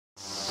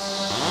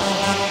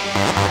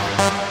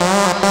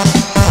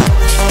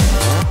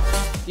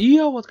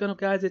Yo, what's going up,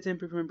 guys? It's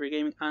Improve from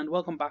Gaming, and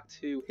welcome back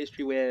to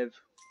History with.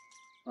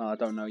 I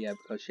don't know yet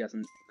because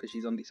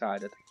she's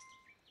undecided.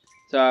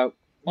 So,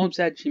 Mum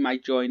said she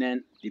might join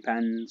in.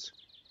 Depends.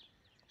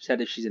 She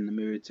said if she's in the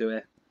mood to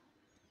it.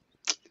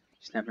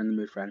 She's never in the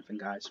mood for anything,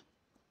 guys.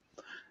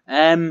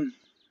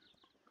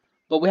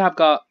 But we have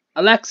got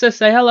Alexa.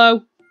 Say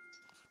hello.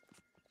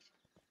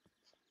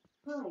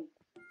 Hi.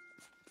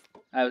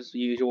 As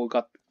usual,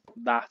 got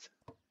that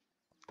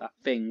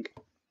thing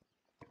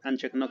and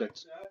chicken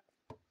nuggets.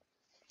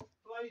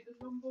 Play the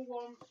number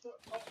one pop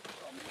song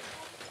on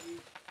the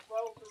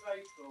 12th of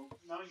April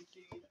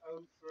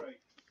 1903.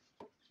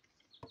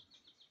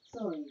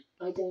 Sorry,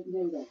 I don't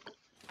know that.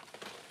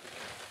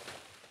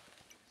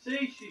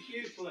 See, she's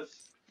useless.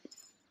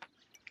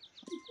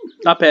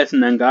 That person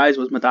then, guys,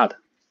 was my dad.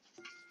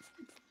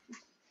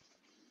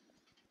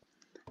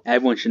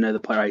 Everyone should know the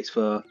price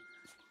for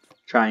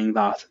trying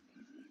that.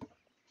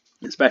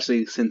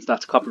 Especially since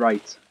that's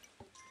copyright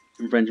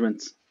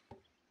infringements.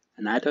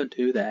 And I don't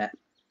do that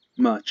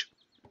much.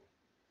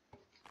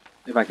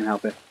 If I can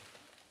help it.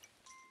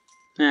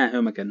 Who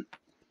am I kidding?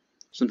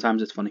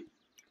 Sometimes it's funny.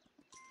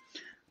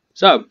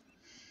 So,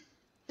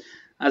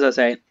 as I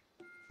say,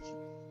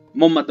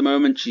 Mum at the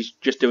moment, she's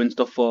just doing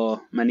stuff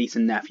for my niece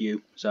and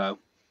nephew. So,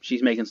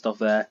 she's making stuff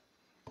there.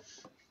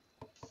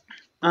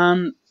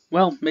 And,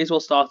 well, may as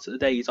well start the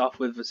days off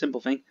with a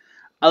simple thing.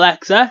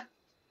 Alexa,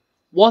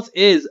 what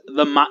is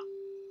the I'm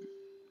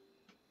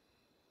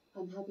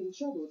having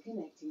trouble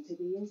connecting to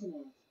the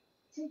internet.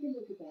 Take a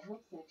look at the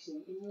help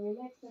section in your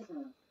Alexa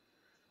app.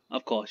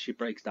 Of course, she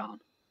breaks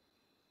down.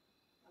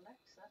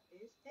 Alexa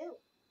is ill.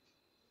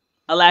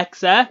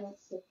 Alexa,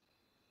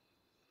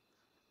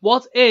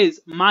 what is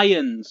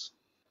Mayans?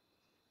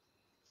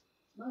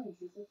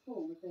 Mayans is a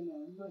form of the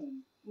noun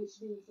Mayan,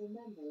 which means a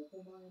member of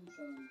the Mayan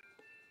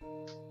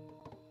tribe.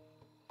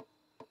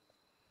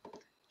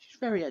 She's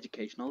very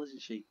educational,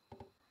 isn't she?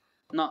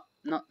 Not.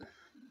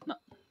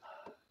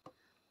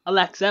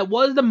 Alexa,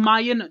 what is the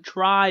Mayan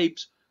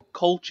tribe's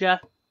culture?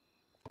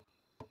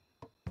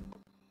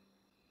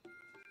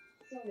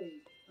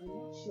 Sorry, I'm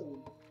not sure.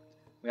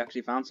 We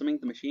actually found something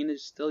the machine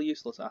is still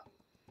useless at.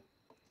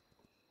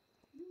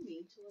 You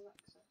mean to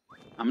Alexa?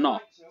 I'm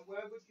not. Alexa,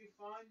 where would you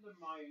find the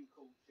Mayan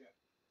culture?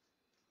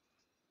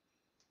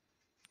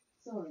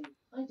 Sorry,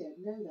 I don't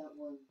know that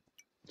one.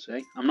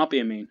 See? I'm not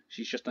being mean.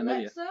 She's just an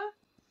idiot. Alexa,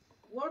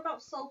 what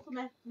about South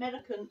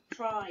American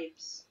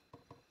tribes?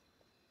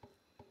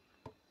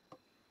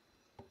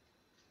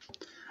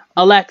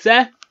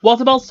 Alexa,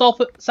 what about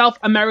South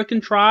American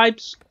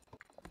tribes?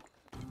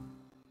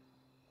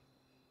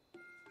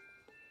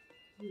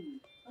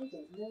 I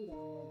don't know that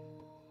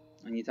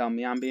one. And you tell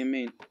me I'm being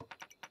mean.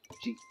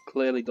 She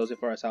clearly does it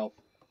for herself.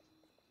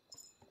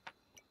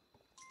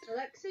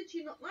 Alexa, do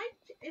you not like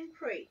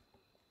Improve?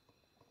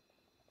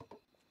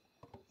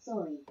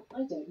 Sorry, I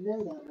don't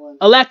know that one.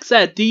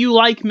 Alexa, do you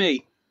like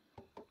me?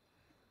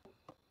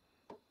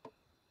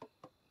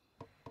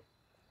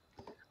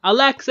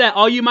 Alexa,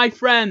 are you my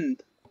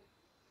friend?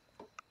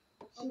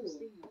 Sure,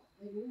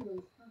 I'm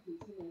always happy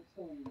to make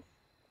friends.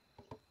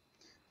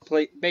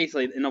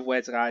 Basically, in other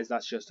words, guys,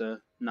 that's just a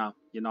no,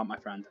 you're not my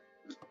friend.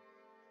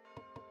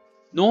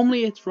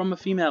 Normally, it's from a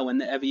female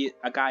whenever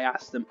a guy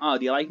asks them, oh,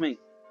 do you like me?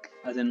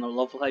 As in a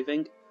love life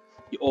thing.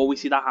 You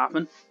always see that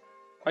happen.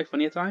 Quite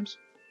funny at times.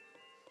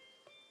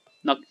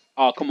 No,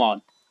 oh, come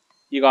on.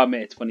 You gotta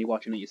admit it's funny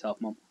watching it yourself,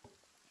 Mum.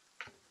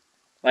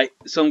 Like,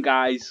 some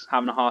guys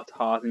having a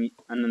heart-to-heart, and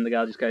then the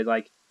girl just goes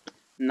like,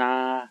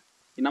 nah,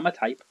 you're not my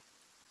type.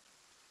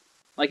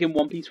 Like in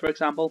One Piece, for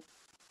example.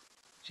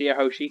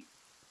 Hoshi.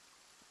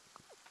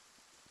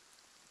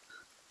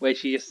 Where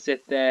she just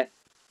sit there.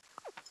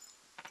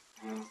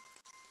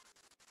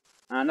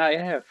 And I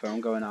hear a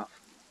phone going off.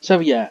 So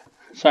yeah,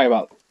 sorry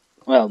about.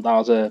 Well, that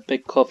was a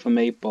big cut for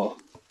me, but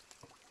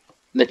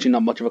literally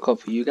not much of a cut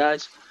for you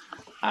guys.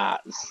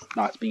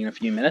 That's been a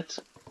few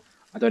minutes.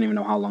 I don't even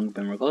know how long I've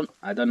been recording.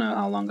 I don't know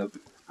how long I've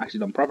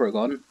actually done proper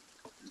recording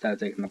instead of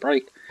taking a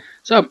break.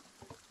 So,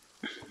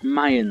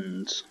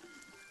 Mayans.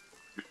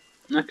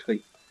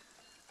 Actually,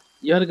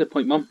 you had a good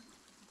point, Mum.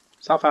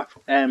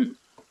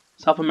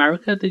 South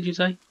America, did you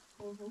say?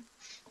 Mm-hmm.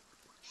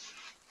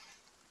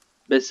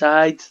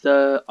 Besides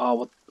the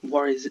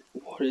what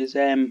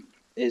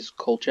is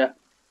culture?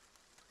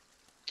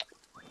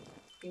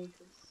 Incas.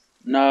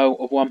 No,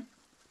 of one.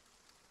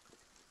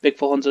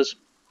 Bigfoot hunters.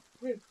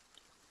 Who?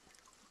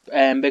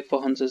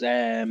 Bigfoot hunters.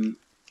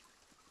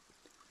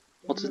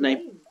 What's his name?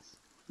 Remains.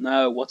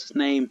 No, what's his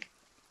name?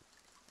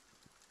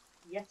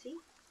 Yeti.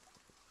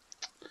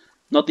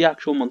 Not the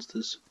actual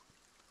monsters.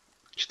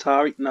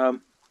 Chitari. No.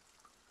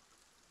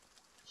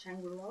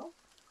 Shangri-La.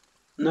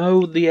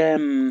 No,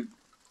 the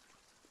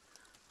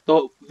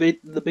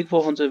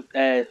Bigfoot hunter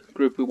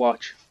group we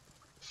watch.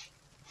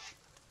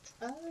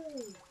 Oh.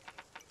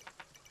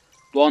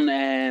 The one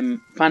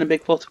Finding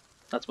Bigfoot.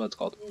 That's what it's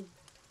called. Mm.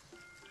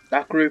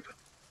 That group.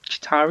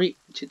 Chitari.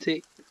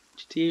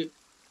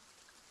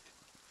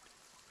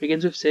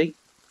 Begins with C.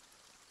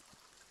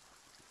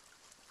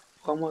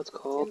 Forgot what it's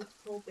called.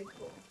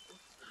 Bigfoot.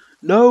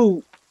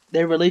 No!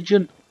 their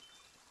religion,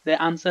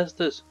 their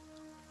ancestors.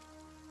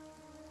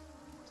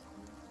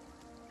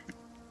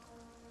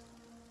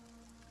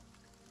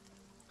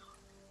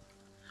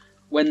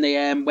 When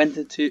they went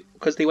into,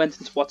 because they went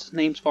into what's his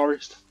name's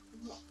forest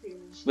I'm not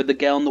feeling. with the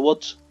girl in the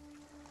woods.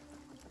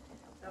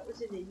 That was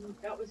in England.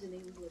 That was in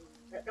England.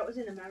 That was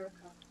in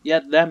America. Yeah,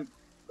 them.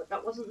 But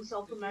that wasn't the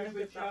South America.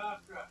 Cuba That Charter.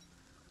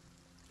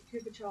 the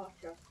Cuba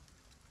Charter.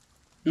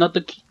 Not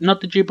the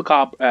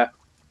Chupacabra.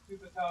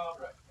 Cuba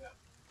Charter, yeah.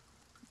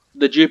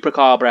 The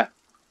Chupacabra.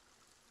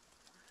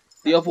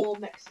 The That's other, all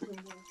Mexican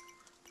war.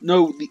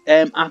 no, the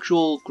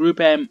actual group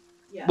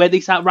Yeah. where they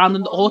sat round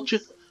in the ones-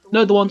 hutch.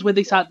 No, the ones where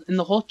they sat in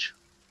the hutch,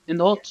 in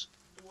the hut.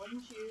 The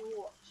ones you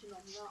were watching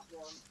on that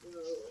one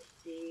were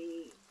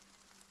the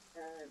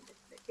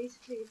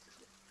basically it's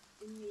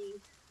in the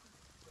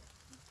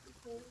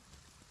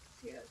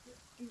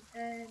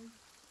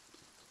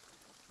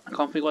I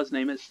can't think what his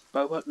name is.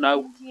 Bobo?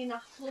 No.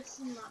 Indianapolis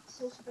and that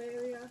sort of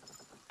area,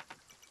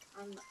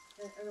 and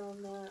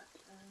around there.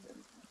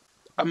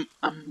 I'm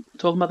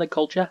talking about their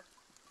culture.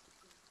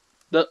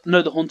 The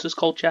hunters'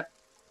 culture.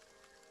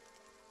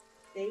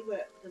 They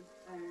were the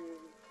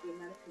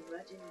American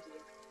Red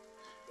Indian.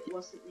 It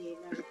wasn't the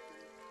American.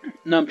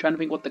 No, I'm trying to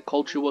think what the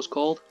culture was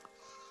called.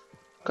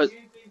 Are you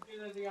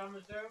thinking of the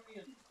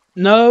Amazonian?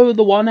 No,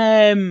 the one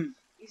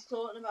He's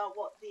talking about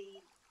what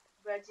the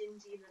Red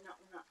Indian and that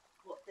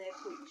what their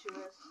culture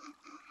is.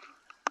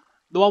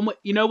 the one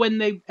you know when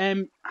they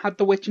had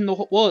the witch in the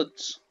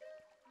woods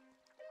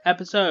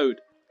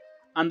episode,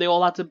 and they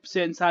all had to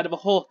sit inside of a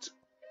hut.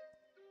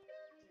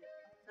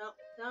 That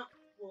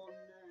one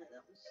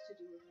that was to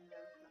do with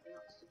America, and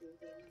that's to do with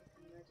the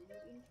American Red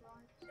Indian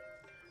tribes.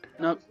 That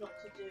No. was not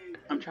to do.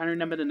 I'm trying to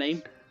remember the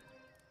name.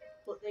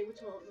 But they were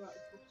talking about the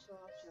Cuba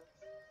Charter,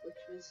 which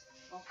was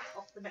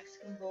off the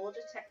Mexican border,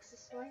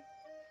 Texas way.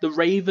 The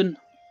Raven,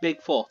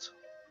 Bigfoot,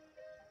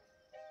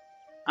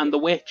 and the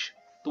witch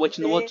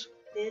in the woods.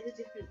 They're the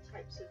different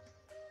types of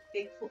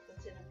Bigfoot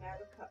that's in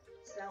America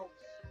itself.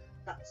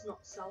 That's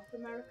not South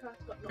America.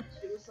 It's got nothing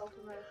to do with South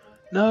America.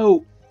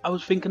 No, I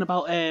was thinking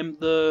about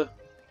the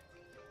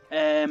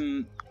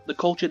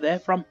culture they're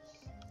from.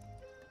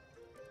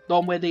 The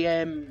one where the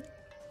I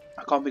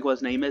can't think what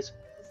his name is.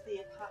 There's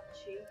the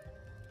Apache.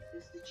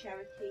 There's the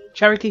Cherokee.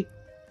 Cherokee.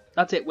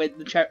 That's it. Where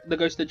the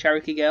ghost of the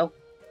Cherokee girl.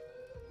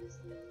 There's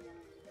the Red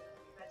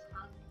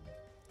Hand.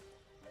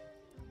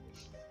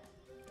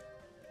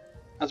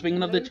 I was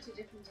thinking of the. Loads of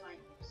different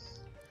types.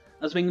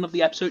 I was thinking of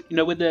the episode. You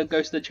know, with the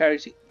ghost of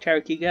the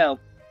Cherokee girl.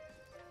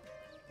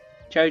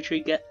 Cherokee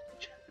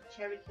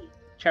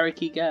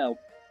girl.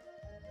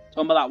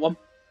 Talking about that one.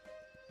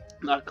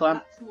 That clan.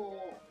 That's more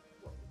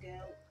what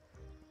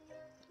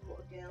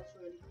a girl's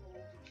really called,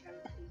 a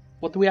Cherokee.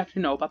 What do we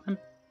actually know about them?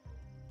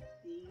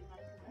 The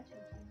American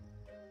legend.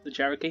 The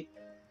Cherokee.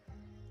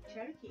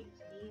 Cherokee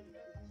is mean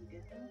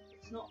together.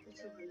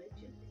 It's a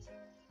religion. It's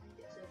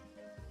a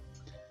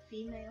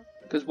female.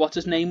 Because what's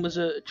his name was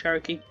a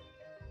Cherokee.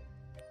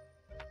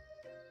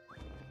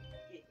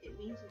 It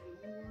means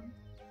a young one.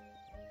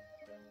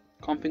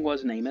 Can't think what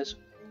his name is.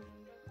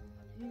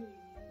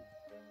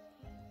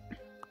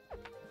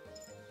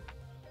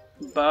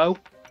 Bo?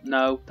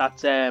 No,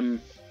 that's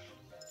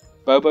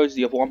Bobo's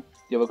the other one,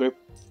 the other group.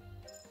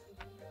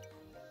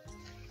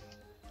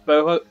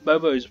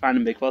 Bobo's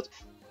finding Bigfoot.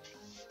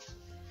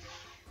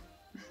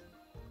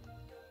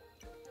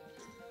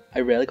 I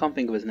really can't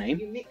think of his name.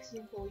 You're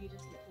mixing up all your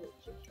different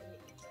cultures.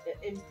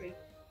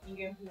 You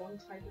go from one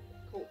type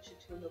of culture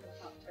to another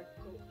type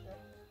of culture.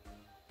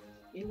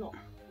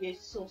 You're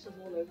sort of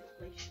all over the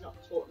place. You're not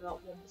talking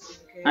about one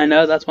specific area. I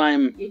know, that's why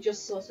I'm. You're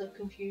just sort of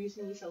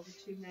confusing yourself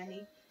with too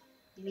many.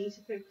 You need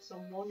to focus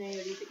on one area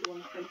that you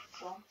want to focus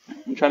on.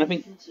 I'm trying to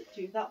think. You can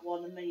do that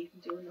one and then you can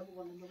do another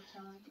one another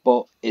time.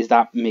 But is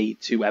that me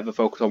to ever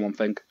focus on one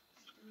thing?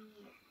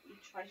 You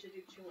try to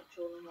do too much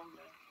all in one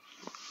day.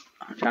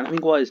 I'm trying to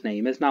think what his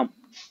name is now.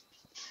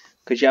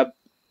 Because you have,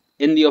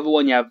 in the other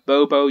one, you have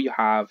Bobo, you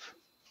have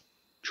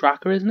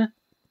Tracker, isn't it?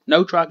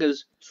 No,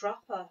 Tracker's.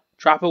 Trapper.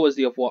 Trapper was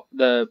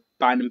the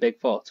finding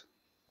Bigfoot.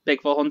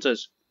 Bigfoot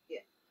hunters.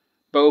 Yeah.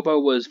 Bobo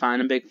was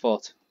finding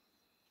Bigfoot.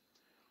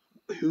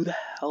 Who the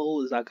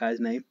hell is that guy's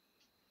name?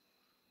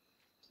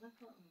 I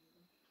can't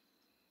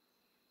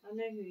remember. I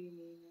know who you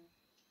mean.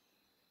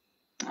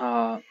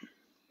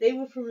 They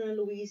were from the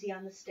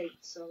Louisiana state,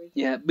 sorry.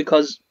 Yeah,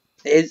 because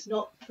his.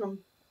 Not from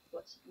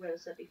where I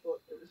said before.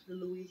 It was the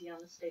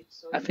Louisiana state,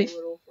 sorry. I think. They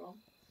were all from.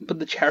 But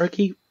the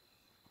Cherokee.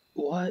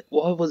 What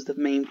was the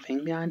main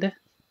thing behind it?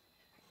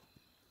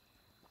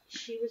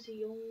 She was a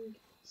young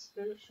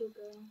spiritual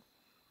girl.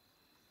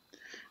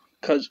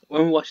 Because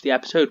when we watched the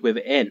episode with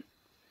it in,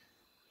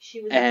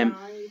 She was a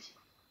guide.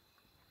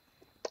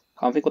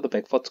 can't think what the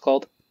Bigfoot's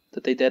called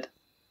that they did.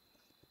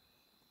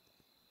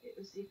 It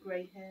was the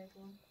grey-haired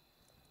one.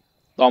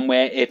 The one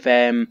where if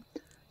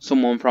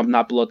someone from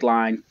that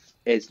bloodline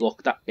is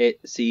looked at, it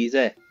sees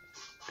it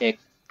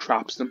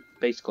traps them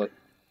basically.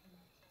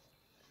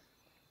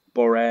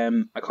 But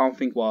I can't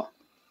think what.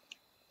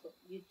 But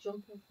you're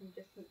jumping from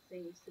different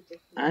things to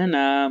different. I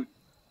know.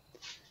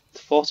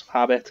 It's force of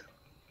habit.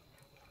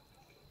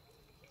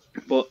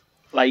 But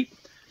like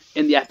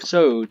in the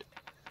episode,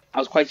 I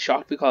was quite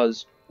shocked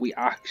because we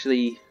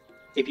actually,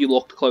 if you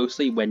looked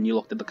closely when you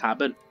looked at the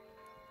cabin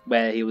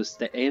where he was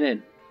staying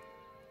in,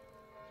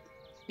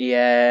 you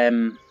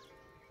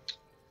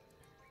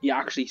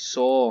actually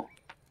saw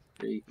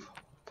 3, 4,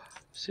 5,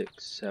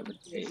 6, 7,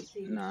 8,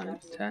 9,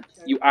 10.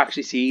 You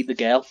actually see the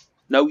girl.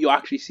 No, you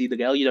actually see the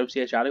girl. You don't see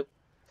a shadow.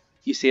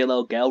 You see a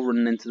little girl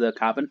running into the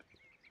cabin.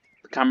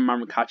 The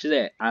cameraman catches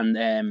it,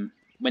 and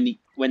when he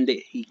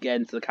get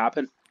into the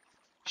cabin,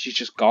 she's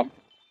just gone,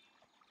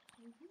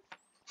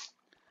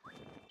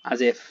 as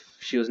if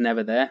she was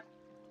never there.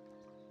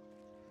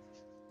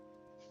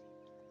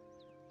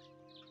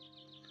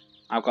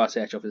 I've got to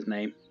search up his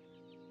name.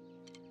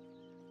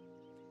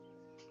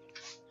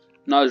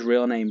 Not his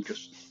real name,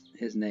 just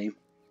his name.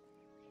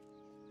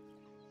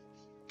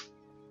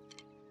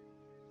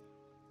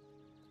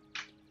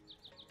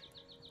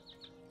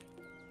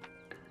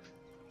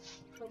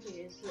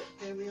 Probably is that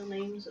their real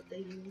names that they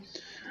use.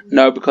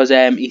 No, because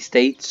he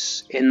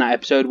states in that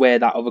episode where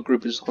that other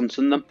group is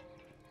hunting them,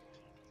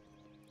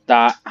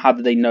 that how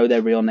do they know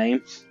their real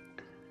name?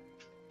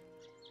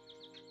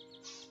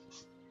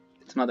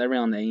 It's not their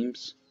real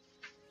names.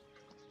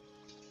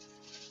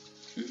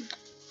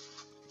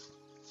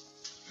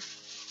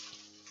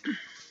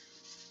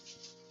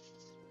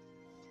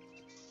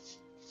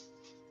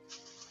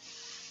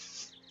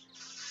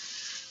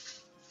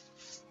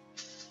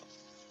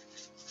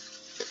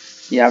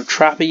 You have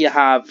Trapper, you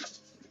have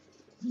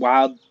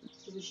Wild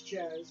It was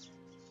Joe.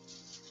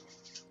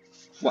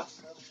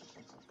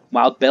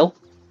 Wild Bill,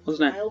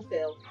 wasn't it? Wild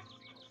Bill.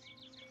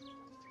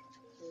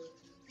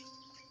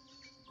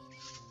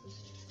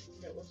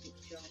 No, it wasn't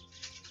John.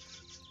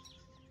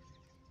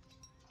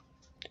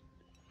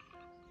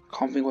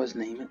 Can't think what his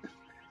name is.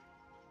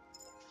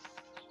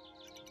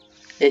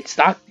 It's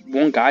that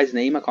one guy's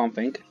name I can't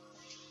think.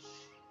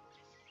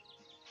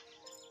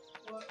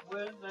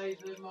 Weren't they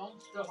the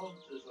monster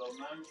hunters or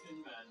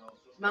mountain men or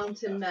something?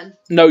 Mountain Men.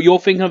 No, you're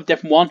thinking of a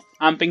different one.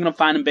 I'm thinking of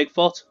Finding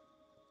Bigfoot.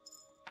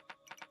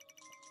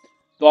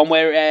 The one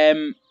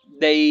where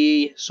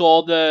they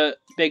saw the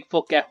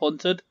Bigfoot get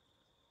hunted.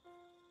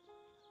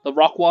 The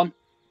rock one.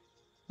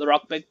 The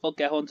rock Bigfoot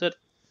get hunted.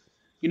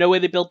 You know where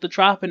they built the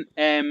trap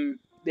and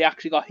they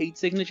actually got heat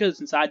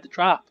signatures inside the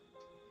trap.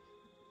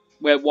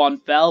 Where one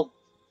fell.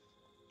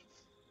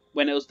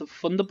 When it was the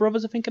Thunder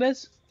Brothers, I think it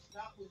is.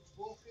 That was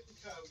Buck and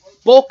Co.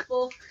 Buck!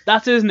 Buck.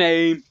 That's his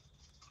name.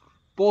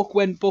 Buck,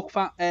 when Buck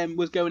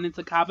was going into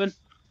the cabin.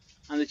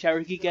 And the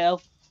Cherokee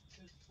girl.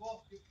 Because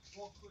Buck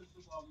was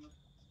the one that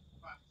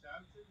backed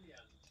out in the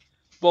end.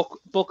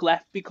 Buck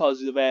left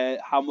because of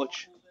how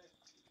much...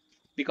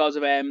 Because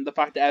of the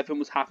fact that everything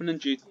was happening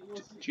due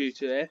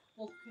to it.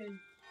 Buck and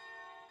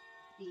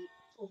the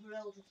other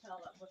elder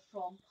fella were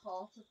from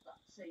part of that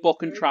same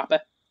Buck and group.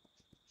 Trapper.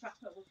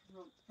 Trapper were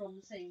from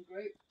the same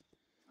group.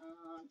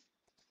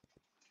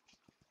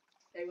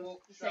 They were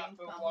the same Trapper,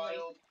 family.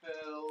 Wild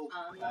Bill.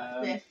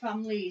 And their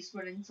families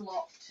were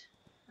interlocked.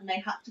 And they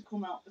had to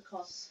come out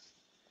because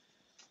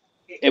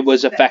It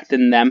was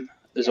affecting them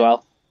as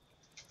well.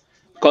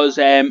 Because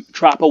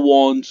Trapper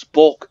warns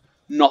Buck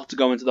not to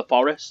go into the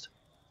forest.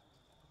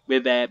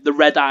 With the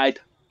red-eyed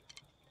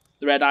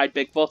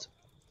Bigfoot.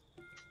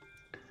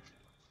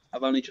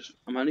 I'm only just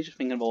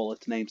thinking of all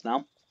its names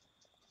now.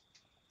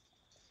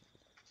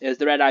 There's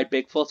the red-eyed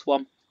Bigfoot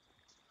one.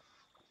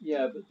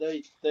 Yeah, but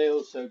they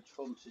also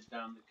hunted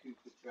down the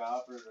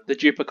Chupacabra. The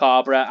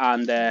Chupacabra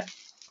and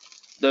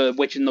the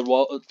Witch in the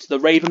Woods, the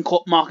Raven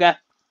Cut Mocker.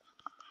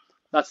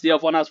 That's the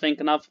other one I was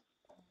thinking of.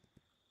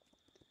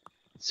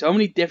 So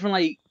many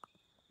different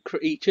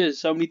creatures,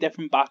 so many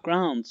different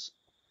backgrounds.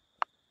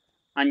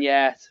 And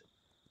yet,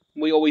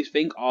 we always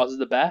think ours is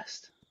the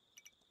best.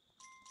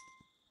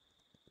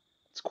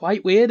 It's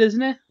quite weird,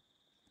 isn't it?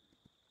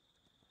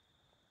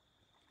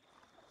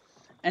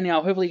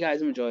 Anyhow, hopefully you guys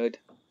have enjoyed.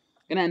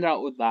 Gonna end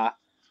out with that.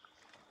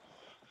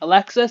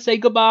 Alexa, say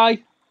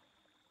goodbye.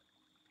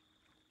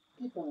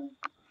 Goodbye.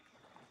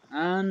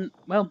 And,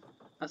 well,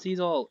 I'll see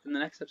you all in the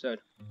next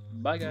episode.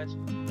 Bye, guys.